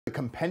the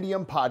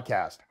Compendium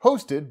Podcast,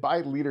 hosted by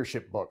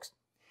Leadership Books.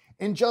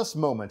 In just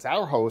moments,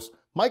 our host,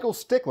 Michael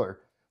Stickler,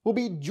 will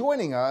be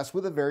joining us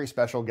with a very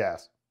special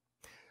guest.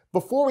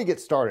 Before we get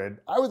started,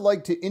 I would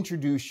like to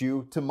introduce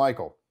you to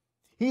Michael.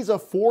 He's a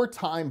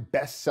 4-time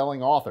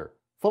best-selling author,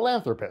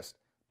 philanthropist,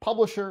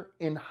 publisher,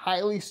 and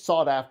highly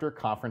sought-after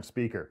conference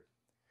speaker.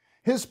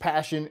 His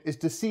passion is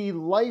to see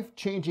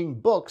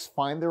life-changing books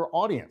find their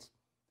audience.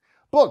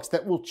 Books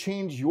that will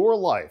change your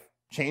life,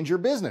 change your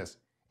business,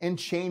 and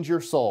change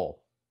your soul.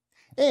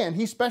 And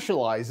he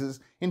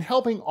specializes in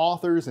helping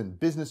authors and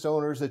business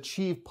owners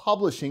achieve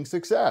publishing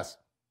success.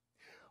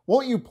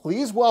 Won't you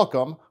please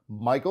welcome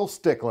Michael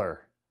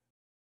Stickler?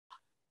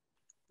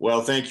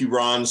 Well, thank you,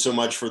 Ron, so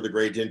much for the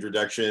great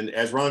introduction.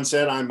 As Ron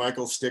said, I'm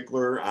Michael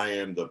Stickler. I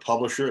am the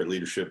publisher at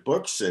Leadership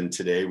Books, and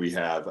today we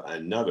have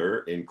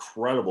another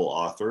incredible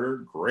author,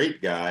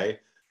 great guy,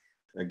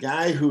 a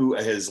guy who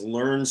has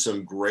learned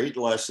some great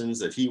lessons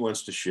that he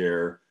wants to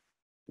share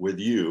with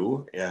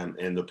you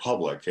and the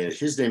public. And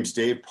his name's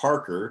Dave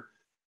Parker.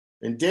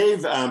 And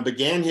Dave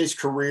began his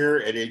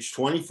career at age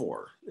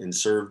 24 and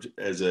served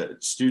as a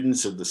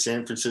student of the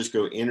San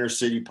Francisco Inner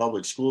City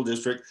Public School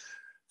District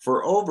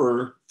for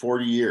over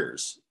 40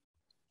 years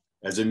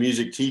as a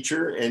music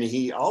teacher. And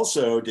he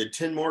also did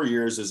 10 more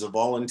years as a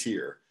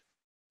volunteer.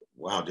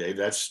 Wow, Dave,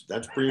 that's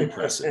pretty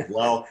impressive.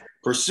 Well,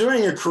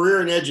 pursuing a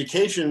career in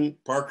education,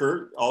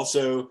 Parker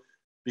also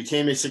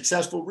became a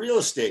successful real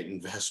estate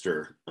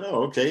investor.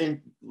 Oh, okay,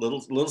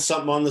 little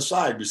something on the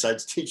side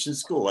besides teaching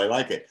school. I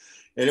like it.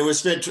 And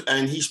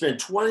he spent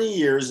 20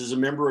 years as a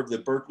member of the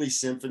Berkeley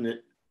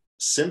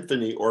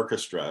Symphony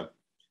Orchestra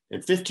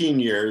and 15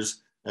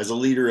 years as a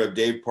leader of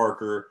Dave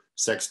Parker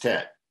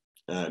Sextet.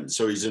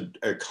 So he's an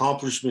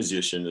accomplished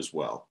musician as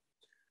well.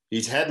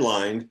 He's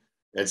headlined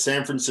at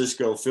San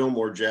Francisco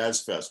Fillmore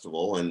Jazz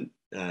Festival,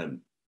 and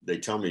they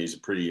tell me he's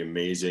a pretty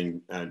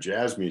amazing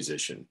jazz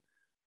musician.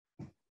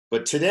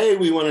 But today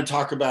we want to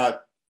talk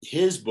about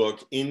his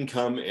book,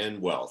 Income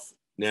and Wealth.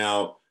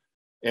 Now,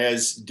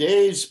 as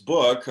Dave's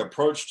book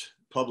approached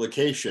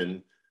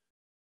publication,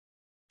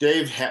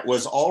 Dave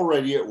was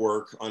already at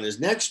work on his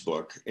next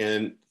book,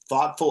 and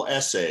thoughtful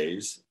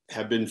essays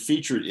have been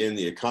featured in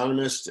The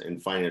Economist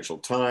and Financial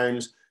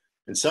Times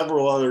and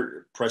several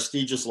other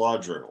prestigious law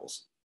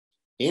journals.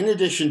 In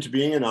addition to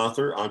being an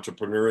author,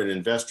 entrepreneur, and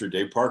investor,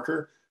 Dave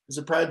Parker is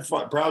a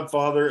proud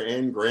father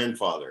and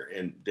grandfather.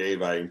 And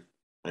Dave, I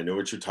know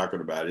what you're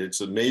talking about. It's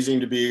amazing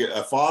to be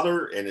a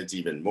father, and it's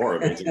even more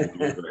amazing to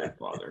be a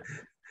grandfather.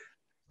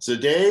 So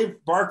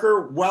Dave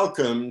Parker,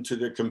 welcome to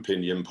the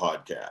Compendium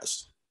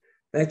Podcast.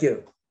 Thank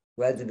you.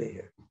 Glad to be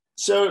here.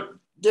 So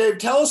Dave,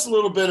 tell us a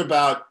little bit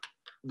about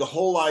the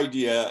whole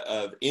idea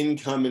of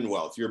income and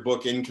wealth, your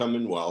book, Income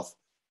and Wealth.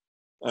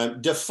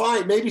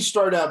 Maybe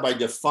start out by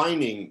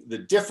defining the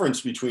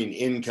difference between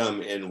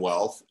income and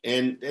wealth,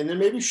 and then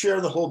maybe share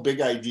the whole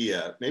big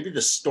idea, maybe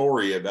the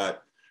story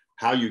about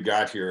how you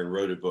got here and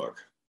wrote a book.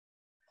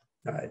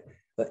 All right.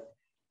 But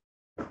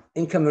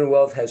income and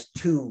wealth has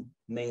two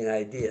main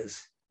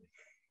ideas.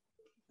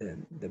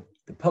 The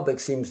public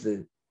seems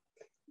to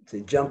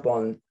jump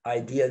on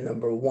idea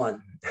number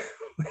one,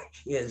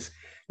 which is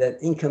that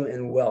income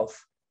and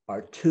wealth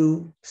are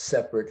two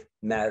separate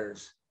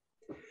matters.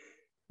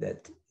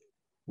 That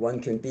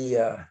one can be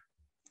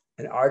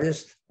an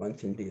artist, one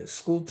can be a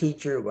school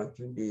teacher, one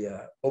can be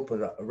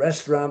open a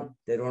restaurant.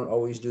 They don't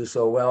always do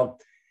so well.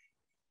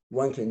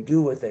 One can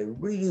do what they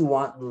really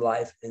want in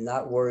life and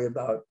not worry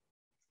about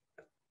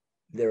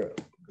their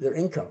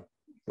income,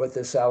 what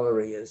their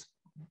salary is,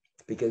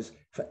 because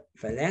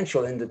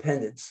financial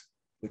independence,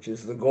 which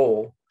is the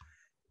goal,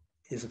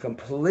 is a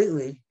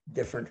completely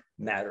different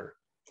matter.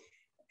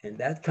 And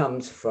that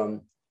comes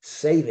from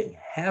saving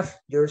half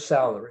your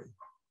salary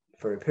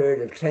for a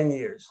period of 10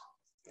 years.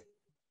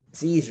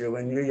 It's easier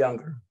when you're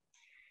younger.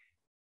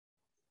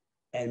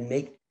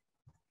 And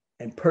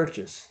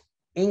purchase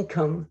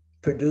income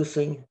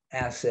producing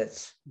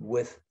assets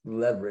with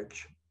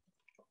leverage.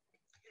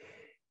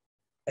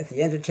 At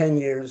the end of 10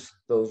 years,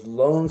 those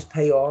loans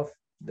pay off,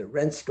 the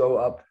rents go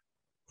up,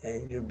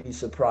 and you'll be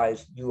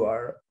surprised you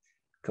are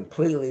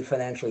completely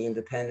financially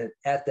independent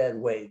at that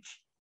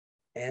wage.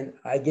 And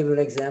I give an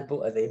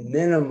example of a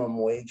minimum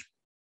wage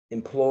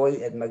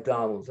employee at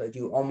McDonald's. I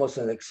do almost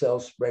an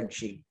Excel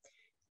spreadsheet,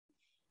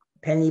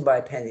 penny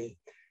by penny,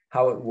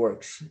 how it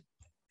works.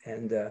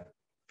 And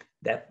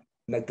that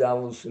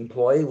McDonald's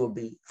employee will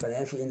be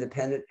financially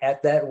independent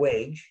at that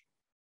wage.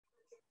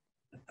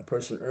 A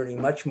person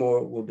earning much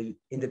more will be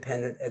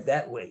independent at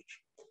that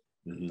wage.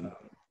 Mm-hmm.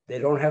 They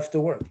don't have to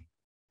work.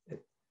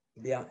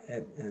 Yeah,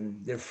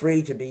 and they're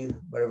free to be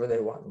whatever they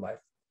want in life.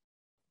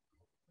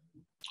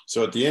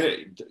 So at the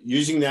end,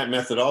 using that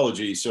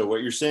methodology, so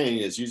what you're saying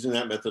is using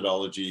that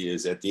methodology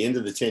is at the end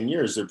of the 10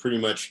 years, they're pretty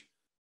much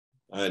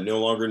no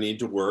longer need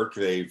to work.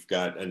 They've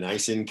got a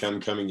nice income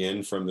coming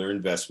in from their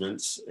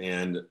investments,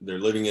 and they're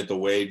living at the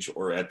wage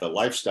or at the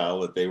lifestyle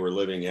that they were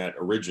living at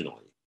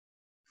originally.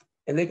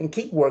 And they can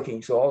keep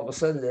working, so all of a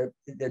sudden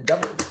they're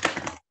double.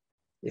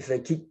 If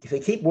they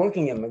keep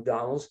working at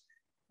McDonald's,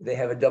 they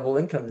have a double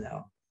income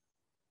now.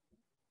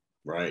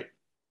 Right,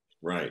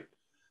 right.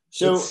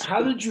 So It's,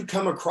 how did you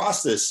come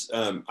across this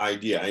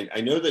idea?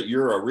 I know that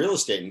you're a real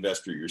estate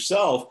investor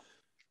yourself.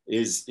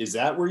 Is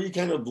that where you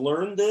kind of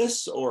learned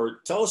this,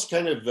 or tell us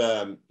kind of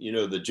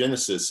the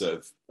genesis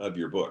of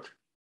your book?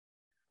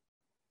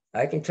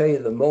 I can tell you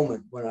the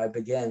moment when I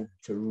began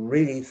to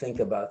really think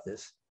about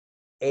this.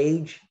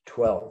 Age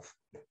 12.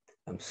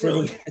 I'm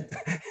sitting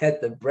Really?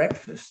 at the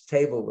breakfast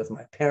table with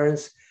my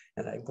parents,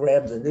 and I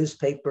grabbed the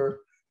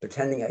newspaper,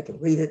 pretending I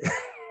could read it.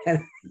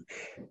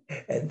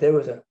 and there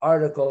was an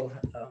article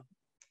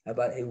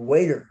about a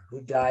waiter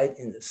who died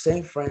in the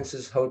St.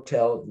 Francis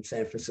Hotel in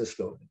San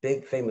Francisco, a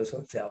big famous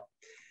hotel.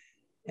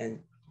 And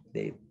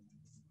they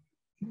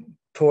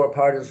tore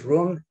apart his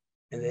room,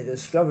 and they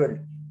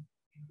discovered,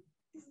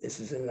 this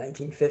is in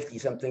 1950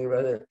 something or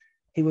other,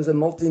 he was a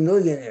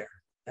multimillionaire.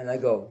 And I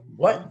go,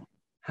 what? Wow.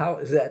 How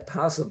is that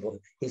possible?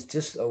 He's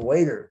just a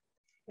waiter.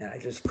 And I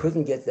just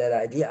couldn't get that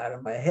idea out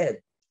of my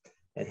head.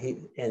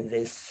 And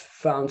they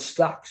found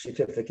stock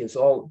certificates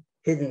all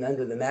hidden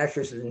under the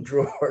mattresses and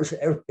drawers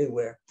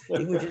everywhere.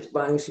 He was just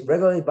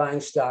regularly buying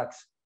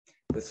stocks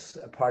with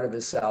a part of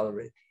his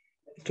salary.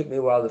 It took me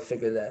a while to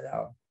figure that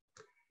out.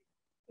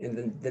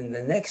 And then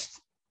the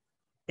next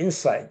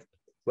insight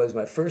was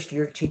my first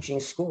year teaching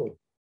school.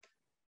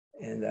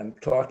 And I'm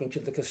talking to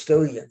the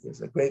custodian.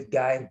 He's a great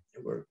guy.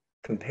 We're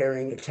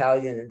comparing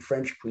Italian and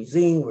French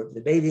cuisine. We're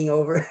debating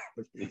over,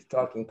 we're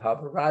talking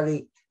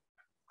Pavarotti.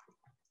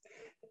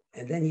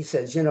 And then he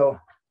says,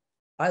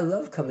 I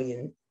love coming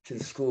in to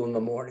the school in the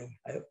morning.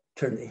 I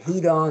turn the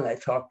heat on. I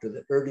talk to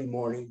the early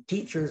morning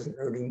teachers and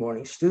early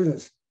morning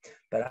students,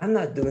 but I'm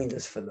not doing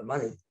this for the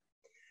money.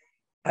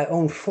 I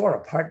own 4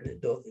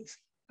 apartment buildings.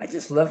 I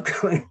just love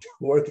going to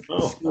work at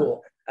the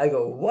school. I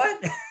go,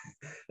 what?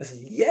 I said,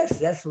 yes,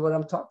 that's what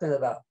I'm talking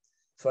about.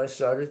 So I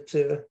started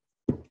to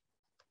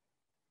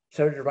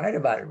write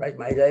about it, right?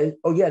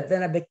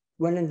 Then I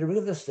went into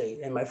real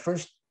estate. And my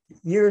first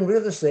year in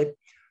real estate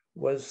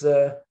was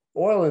the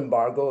oil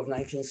embargo of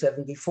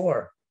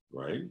 1974.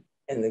 Right.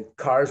 And the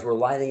cars were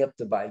lining up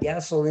to buy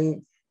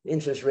gasoline.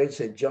 Interest rates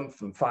had jumped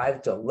from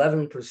 5 to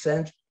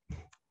 11%.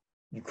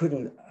 I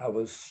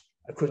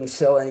couldn't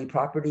sell any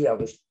property. I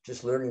was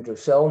just learning to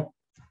sell.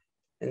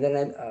 And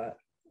then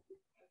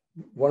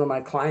one of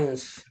my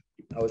clients,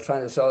 I was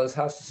trying to sell his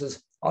house. He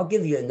says, I'll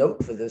give you a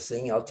note for this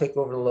thing. I'll take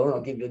over the loan.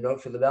 I'll give you a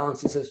note for the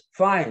balance. He says,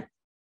 fine.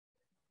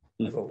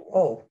 I go,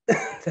 oh,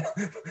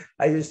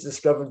 I just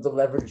discovered the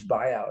leveraged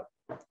buyout.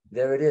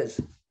 There it is,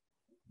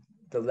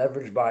 the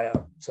leveraged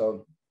buyout.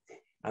 So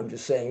I'm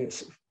just saying,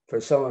 for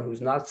someone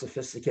who's not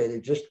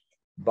sophisticated, just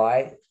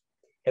buy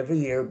every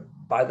year,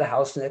 buy the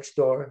house next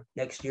door.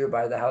 Next year,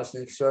 buy the house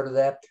next door to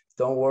that.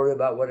 Don't worry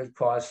about what it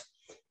costs.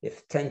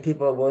 If 10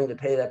 people are willing to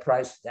pay that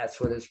price, that's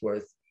what it's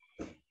worth.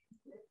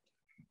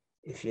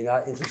 If you're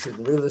not interested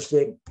in real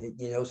estate,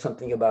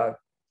 something about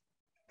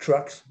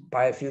trucks,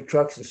 buy a few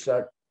trucks and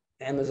start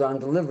Amazon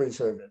delivery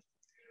service,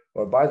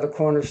 or buy the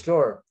corner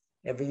store.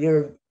 Every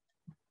year,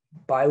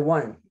 buy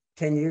one.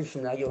 10 years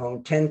from now, you'll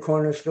own 10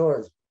 corner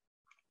stores.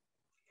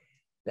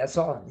 That's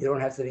all. You don't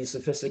have to be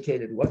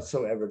sophisticated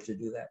whatsoever to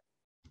do that.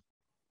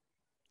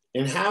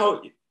 And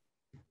how,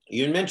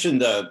 you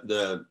mentioned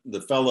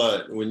the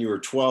fella when you were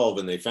 12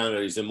 and they found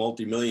out he's a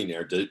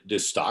multimillionaire.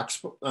 Does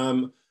stocks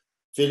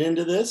fit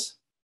into this?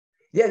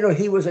 Yeah, no,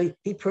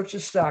 he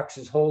purchased stocks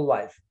his whole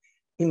life.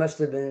 He must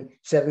have been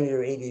 70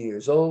 or 80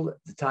 years old at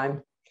the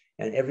time.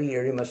 And every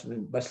year he must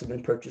have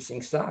been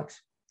purchasing stocks.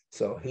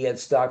 So he had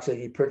stocks that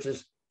he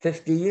purchased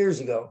 50 years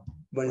ago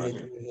when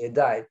he had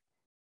died.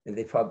 And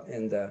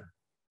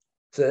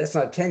so that's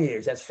not 10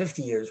 years, that's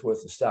 50 years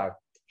worth of stock.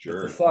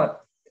 Sure. The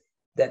thought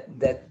that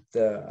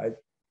I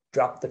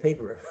dropped the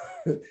paper,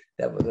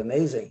 that was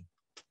amazing.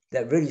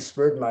 That really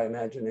spurred my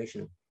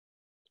imagination.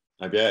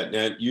 I bet.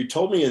 Now, you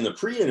told me in the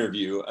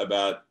pre-interview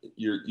about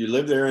you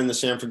live there in the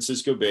San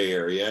Francisco Bay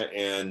Area,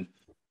 and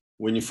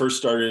when you first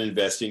started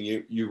investing,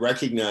 you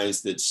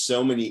recognized that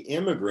so many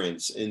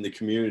immigrants in the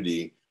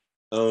community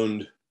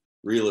owned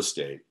real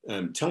estate.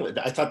 Tell me,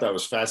 I thought that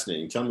was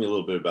fascinating. Tell me a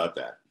little bit about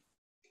that.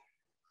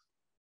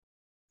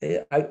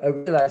 I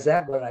realized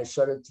that when I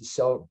started to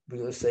sell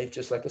real estate,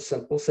 just like a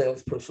simple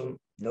salesperson,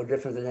 no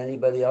different than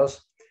anybody else.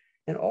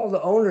 And all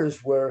the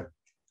owners were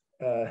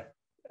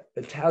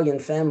Italian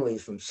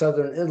families from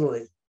Southern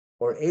Italy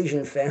or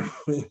Asian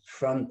families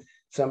from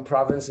some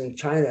province in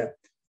China,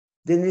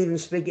 didn't even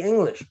speak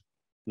English.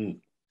 And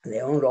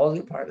they owned all the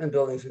apartment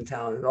buildings in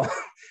town and all.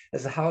 I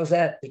said, how is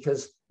that?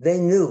 Because they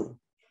knew,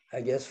 I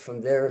guess, from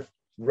their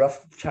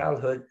rough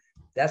childhood,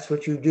 that's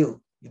what you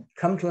do. You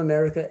come to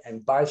America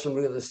and buy some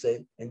real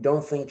estate and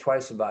don't think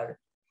twice about it.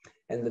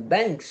 And the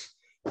banks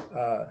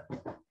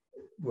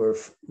were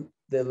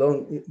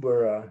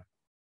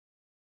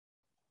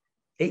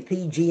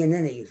A.P.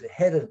 Giannini, the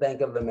head of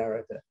Bank of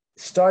America,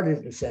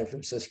 started in San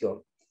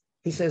Francisco.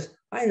 He says,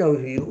 I know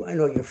you, I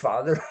know your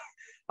father.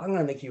 I'm going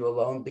to make you a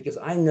loan because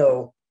I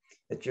know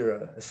that you're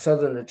a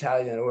Southern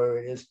Italian or wherever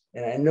it is,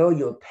 and I know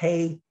you'll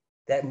pay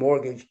that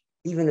mortgage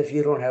even if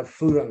you don't have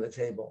food on the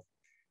table.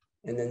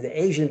 And then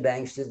the Asian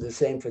banks did the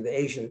same for the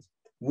Asians.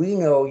 we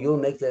know you'll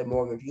make that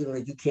mortgage, even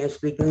if you can't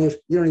speak English,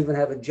 you don't even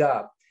have a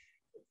job.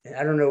 And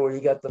I don't know where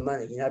you got the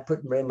money. You're not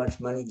putting very much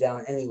money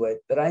down anyway,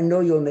 but I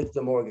know you'll make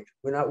the mortgage.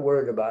 We're not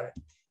worried about it.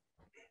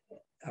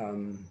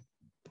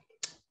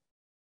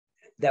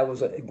 That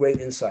was a great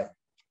insight.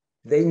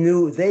 They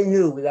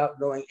knew without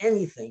knowing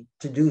anything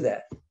to do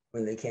that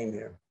when they came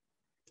here.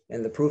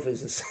 And the proof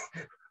is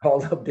all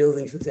the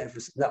buildings in San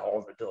Francisco, not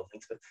all the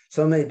buildings, but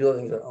so many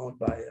buildings are owned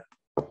by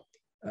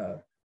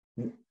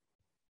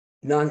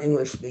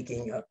non-English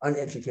speaking,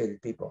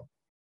 uneducated people.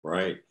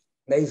 Right.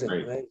 Amazing,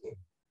 right. Amazing.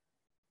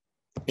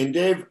 And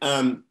Dave,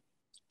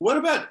 what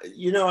about,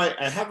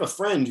 I have a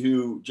friend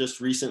who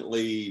just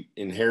recently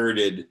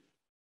inherited,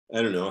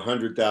 I don't know,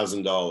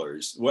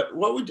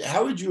 $100,000.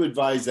 How would you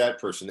advise that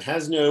person?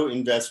 Has no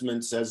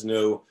investments, has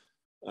no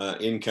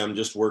income,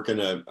 just working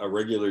a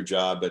regular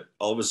job, but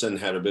all of a sudden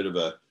had a bit of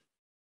a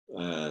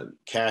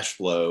cash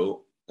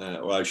flow,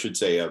 or I should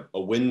say a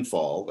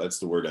windfall. That's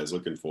the word I was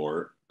looking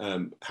for.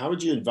 How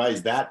would you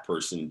advise that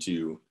person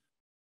to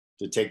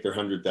take their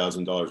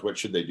 $100,000? What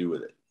should they do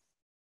with it?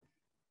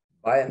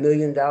 Buy $1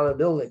 million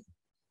building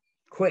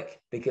quick,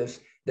 because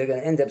they're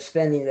going to end up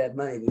spending that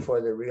money before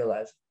they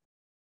realize it.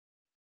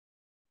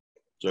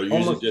 So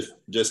use it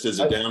just as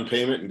a down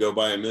payment and go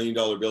buy $1 million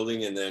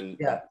building, and then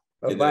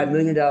or buy $1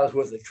 million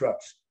worth of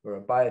trucks, or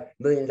buy $1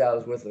 million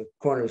worth of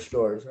corner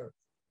stores,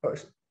 or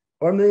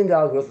 $1 million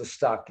worth of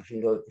stock if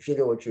you know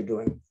what you're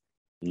doing.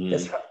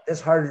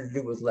 That's harder to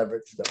do with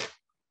leverage, though.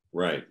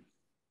 Right.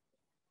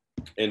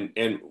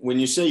 And when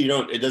you say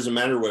it doesn't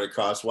matter what it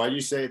costs, why do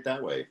you say it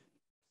that way?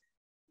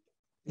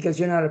 Because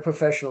you're not a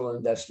professional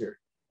investor,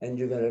 and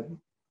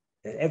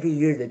every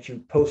year that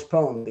you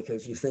postpone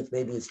because you think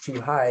maybe it's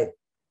too high,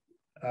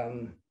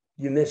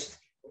 you missed,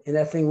 and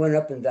that thing went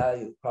up in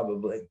value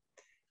probably.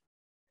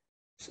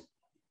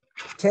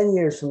 10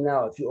 years from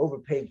now, if you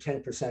overpaid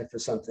 10% for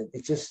something,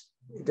 it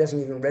doesn't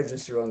even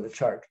register on the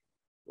chart.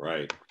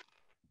 Right.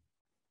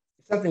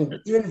 Something,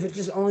 even if it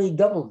just only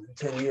doubled in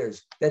 10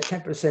 years, that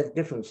 10%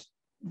 difference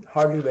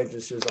hardly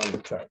registers on the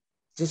chart.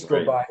 Just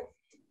go buy.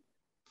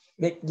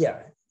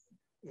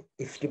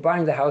 If you're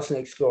buying the house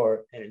next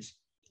door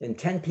and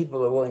 10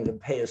 people are willing to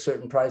pay a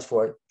certain price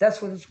for it,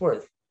 that's what it's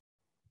worth.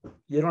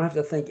 You don't have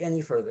to think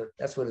any further.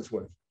 That's what it's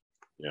worth.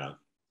 Yeah.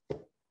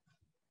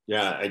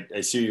 Yeah,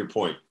 I see your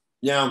point.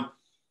 Now,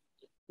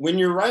 when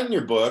you're writing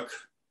your book,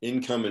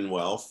 Income and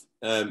Wealth,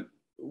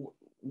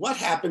 what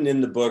happened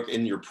in the book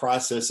in your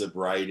process of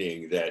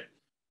writing that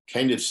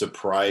kind of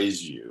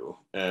surprised you?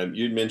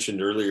 You'd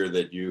mentioned earlier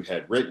that you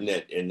had written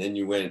it and then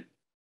you went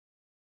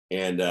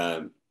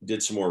and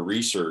did some more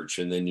research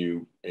and then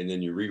you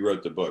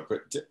rewrote the book.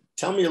 But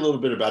tell me a little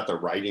bit about the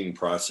writing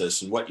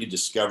process and what you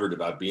discovered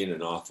about being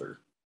an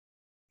author.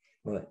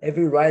 Well,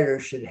 every writer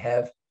should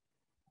have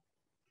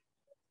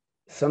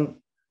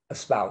a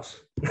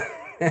spouse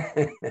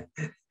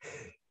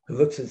who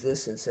looks at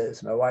this and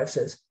says, my wife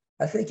says,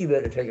 I think you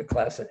better take a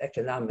class in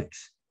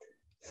economics.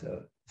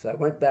 So I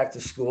went back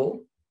to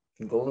school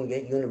in Golden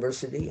Gate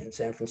University in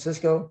San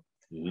Francisco.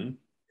 Mm-hmm.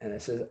 And I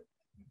said,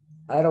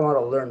 I don't want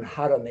to learn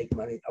how to make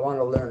money. I want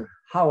to learn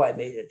how I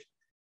made it.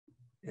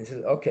 And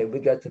said, okay, we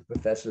got the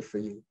professor for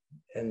you.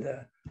 And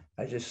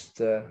I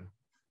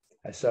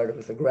started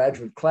with a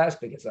graduate class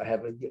because I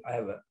have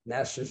a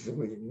master's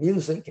degree in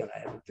music and I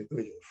have a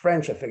degree in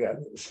French. I figured I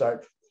would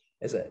start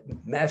as a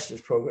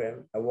master's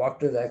program. I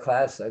walked into that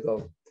class. I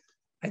go,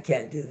 I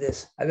can't do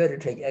this. I better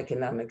take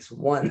economics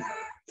 1.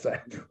 So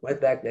I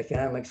went back to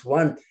economics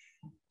 1.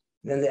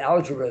 Then the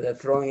algebra, they're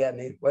throwing at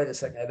me, wait a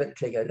second, I better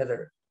take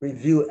another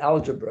review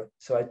algebra.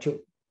 So I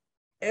took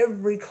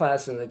every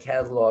class in the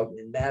catalog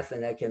in math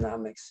and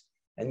economics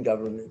and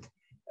government,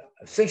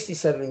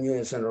 67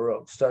 units in a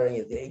row, starting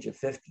at the age of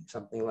 50,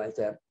 something like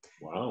that.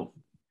 Wow.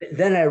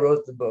 Then I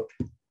wrote the book.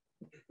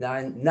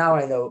 Now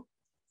I know,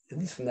 at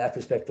least from that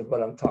perspective,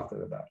 what I'm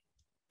talking about.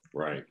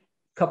 Right.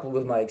 Coupled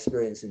with my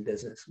experience in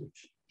business,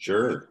 which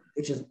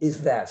is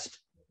vast.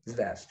 It's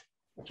vast.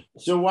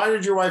 So why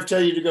did your wife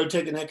tell you to go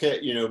take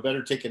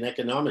better take an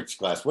economics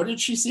class? What did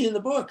she see in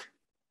the book?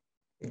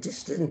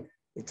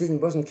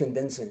 Wasn't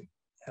convincing.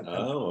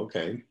 Oh,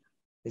 okay.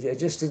 It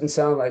just didn't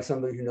sound like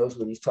somebody who knows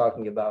what he's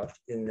talking about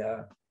in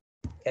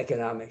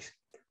economics.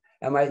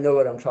 I might know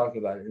what I'm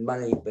talking about in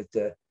money, but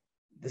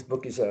this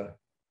book is a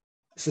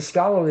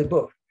scholarly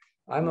book.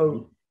 I'm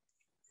a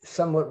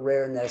somewhat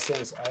rare in that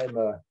sense.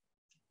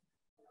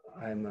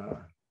 I'm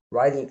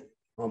writing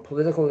on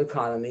political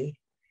economy,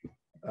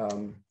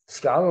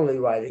 scholarly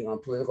writing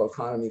on political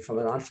economy from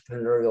an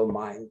entrepreneurial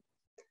mind.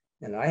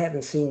 And I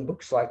haven't seen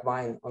books like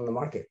mine on the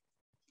market.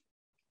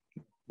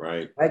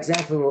 Right. My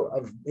example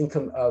of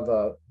income of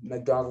a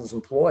McDonald's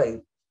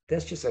employee,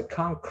 that's just a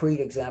concrete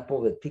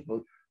example that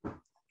people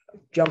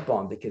jump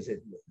on because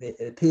it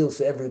appeals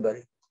to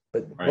everybody.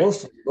 But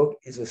most of the book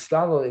is a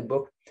scholarly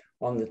book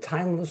on the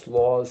timeless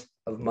laws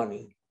of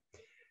money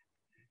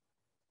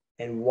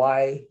and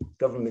why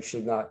government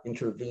should not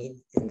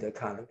intervene in the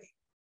economy.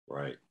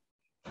 Right.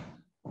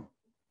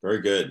 Very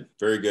good.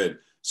 Very good.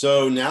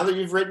 So now that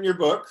you've written your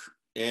book,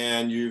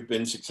 and you've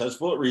been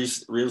successful at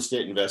real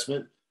estate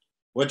investment.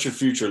 What's your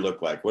future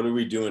look like? What are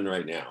we doing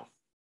right now?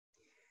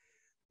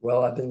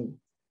 Well,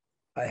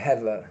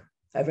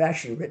 I've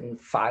actually written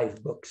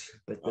 5 books,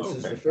 but this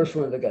is the first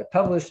one that got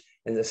published,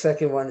 and the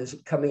second one is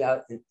coming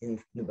out in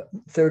about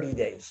 30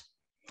 days.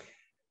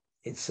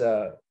 It's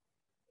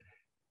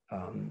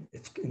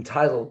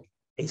entitled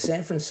 "A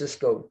San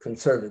Francisco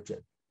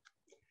Conservative."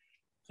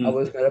 I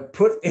was going to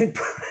put in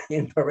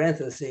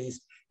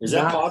parentheses. Is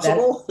that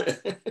possible?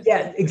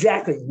 Yeah,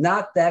 exactly.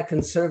 Not that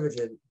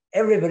conservative.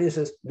 Everybody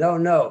says,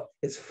 no,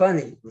 it's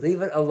funny.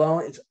 Leave it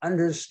alone. It's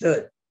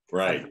understood.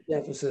 Right. I'm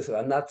San Francisco.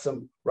 I'm not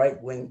some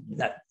right-wing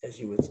nut,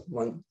 as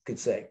one could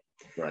say.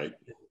 Right.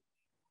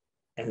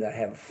 And I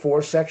have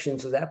 4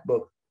 sections of that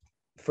book.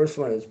 The first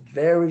one is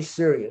very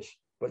serious,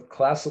 what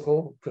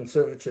classical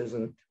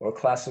conservatism or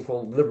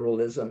classical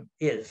liberalism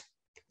is,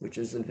 which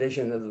is the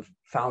vision of the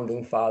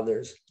founding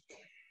fathers.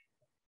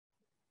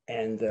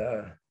 And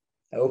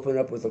I open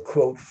up with a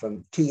quote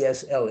from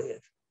T.S.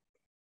 Eliot.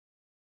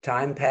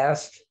 Time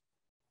past,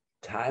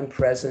 time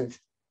present,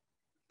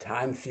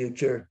 time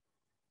future,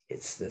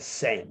 it's the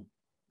same.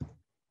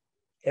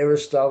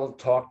 Aristotle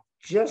talked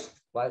just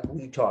like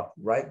we talk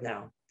right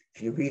now.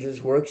 If you read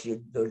his works,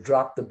 you'll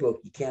drop the book.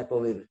 You can't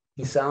believe it.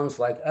 He sounds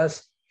like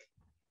us.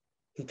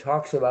 He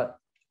talks about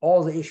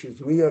all the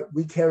issues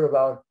we care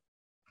about,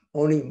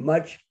 only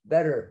much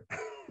better.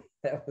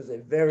 That was a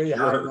very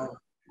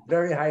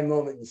high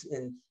moment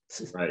in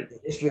the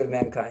history of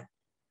mankind.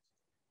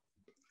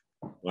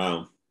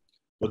 Wow.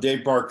 Well,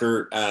 Dave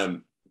Parker,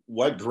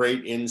 what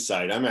great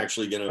insight. I'm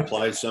actually going to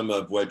apply some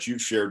of what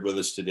you've shared with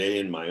us today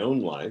in my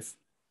own life.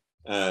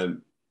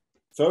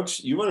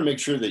 Folks, you want to make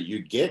sure that you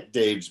get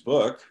Dave's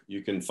book.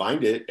 You can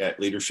find it at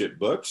Leadership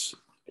Books.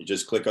 You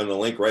just click on the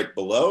link right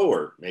below,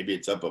 or maybe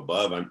it's up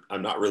above.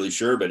 I'm not really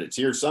sure, but it's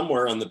here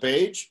somewhere on the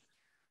page.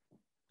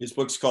 His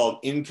book's called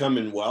Income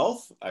and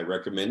Wealth. I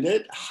recommend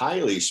it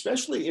highly,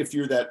 especially if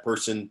you're that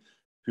person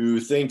who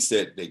thinks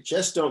that they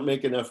just don't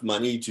make enough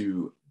money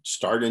to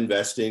start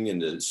investing and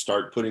to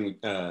start putting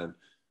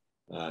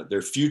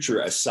their future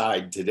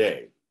aside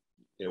today.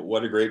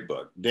 What a great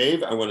book.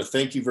 Dave, I want to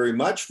thank you very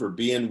much for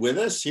being with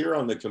us here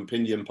on the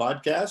Compendium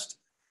Podcast.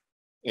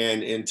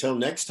 And until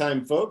next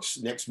time, folks,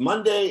 next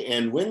Monday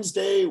and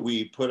Wednesday,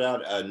 we put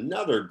out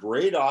another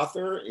great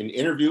author, an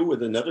interview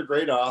with another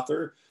great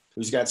author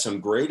who's got some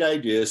great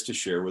ideas to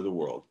share with the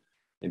world.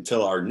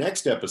 Until our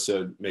next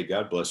episode, may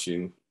God bless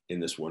you in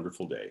this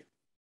wonderful day.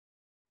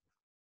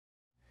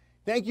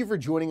 Thank you for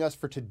joining us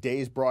for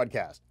today's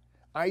broadcast.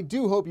 I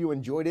do hope you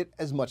enjoyed it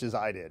as much as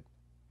I did.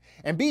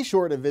 And be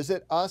sure to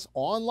visit us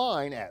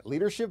online at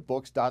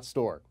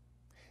leadershipbooks.store.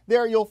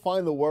 There you'll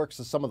find the works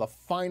of some of the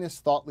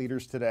finest thought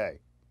leaders today.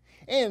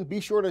 And be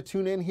sure to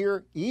tune in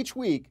here each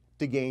week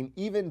to gain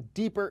even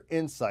deeper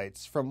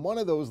insights from one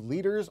of those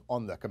leaders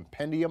on the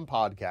Compendium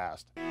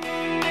Podcast.